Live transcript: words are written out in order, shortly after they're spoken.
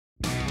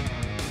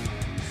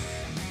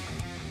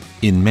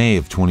In May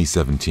of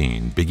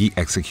 2017, Bigge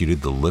executed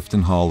the lift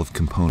and haul of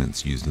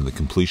components used in the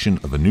completion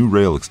of a new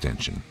rail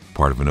extension,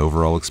 part of an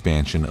overall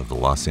expansion of the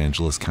Los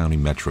Angeles County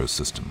Metro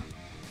system.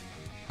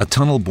 A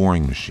tunnel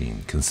boring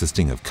machine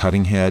consisting of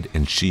cutting head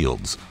and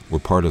shields were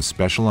part of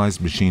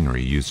specialized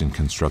machinery used in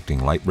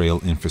constructing light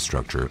rail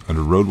infrastructure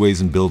under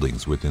roadways and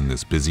buildings within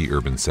this busy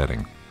urban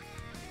setting.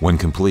 When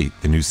complete,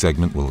 the new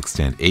segment will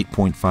extend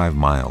 8.5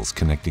 miles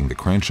connecting the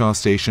Crenshaw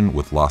Station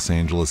with Los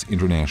Angeles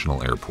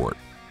International Airport.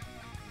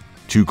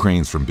 Two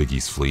cranes from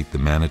Bigge's fleet, the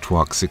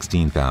Manitowoc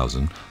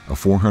 16,000, a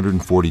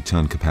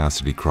 440-ton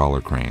capacity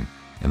crawler crane,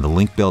 and the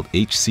Link-Belt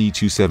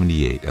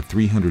HC-278, a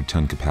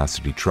 300-ton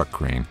capacity truck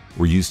crane,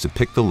 were used to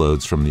pick the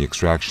loads from the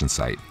extraction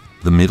site.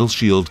 The middle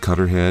shield,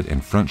 cutter head,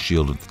 and front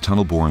shield of the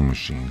tunnel boring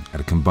machine,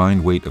 at a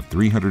combined weight of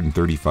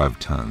 335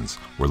 tons,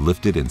 were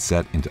lifted and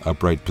set into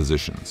upright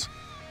positions.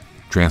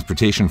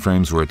 Transportation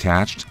frames were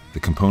attached, the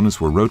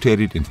components were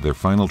rotated into their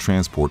final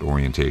transport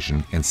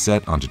orientation and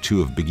set onto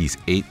two of Bigge's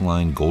 8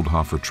 Line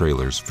Goldhofer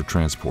trailers for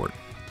transport.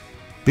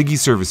 Bigge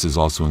services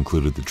also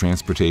included the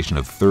transportation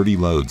of 30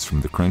 loads from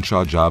the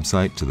Crenshaw job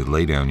site to the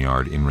laydown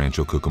yard in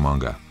Rancho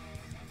Cucamonga.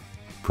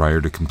 Prior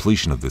to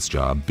completion of this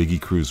job, Bigge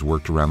crews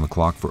worked around the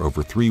clock for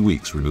over 3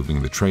 weeks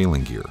removing the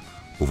trailing gear,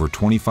 over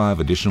 25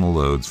 additional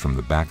loads from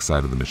the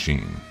backside of the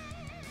machine.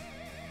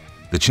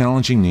 The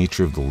challenging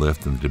nature of the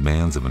lift and the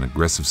demands of an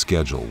aggressive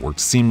schedule worked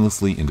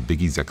seamlessly into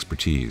Bigge's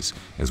expertise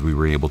as we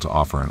were able to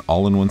offer an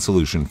all-in-one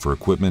solution for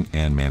equipment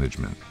and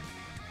management.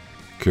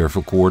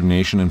 Careful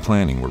coordination and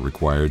planning were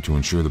required to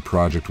ensure the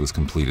project was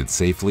completed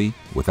safely,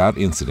 without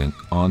incident,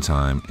 on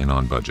time, and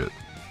on budget.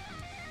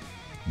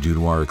 Due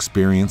to our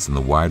experience and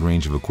the wide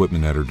range of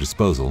equipment at our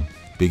disposal,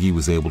 Bigge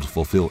was able to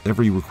fulfill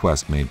every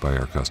request made by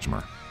our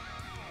customer.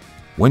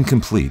 When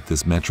complete,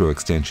 this metro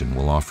extension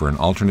will offer an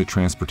alternate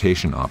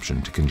transportation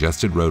option to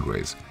congested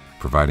roadways,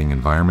 providing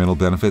environmental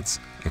benefits,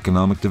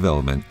 economic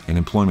development, and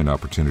employment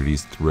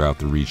opportunities throughout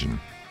the region.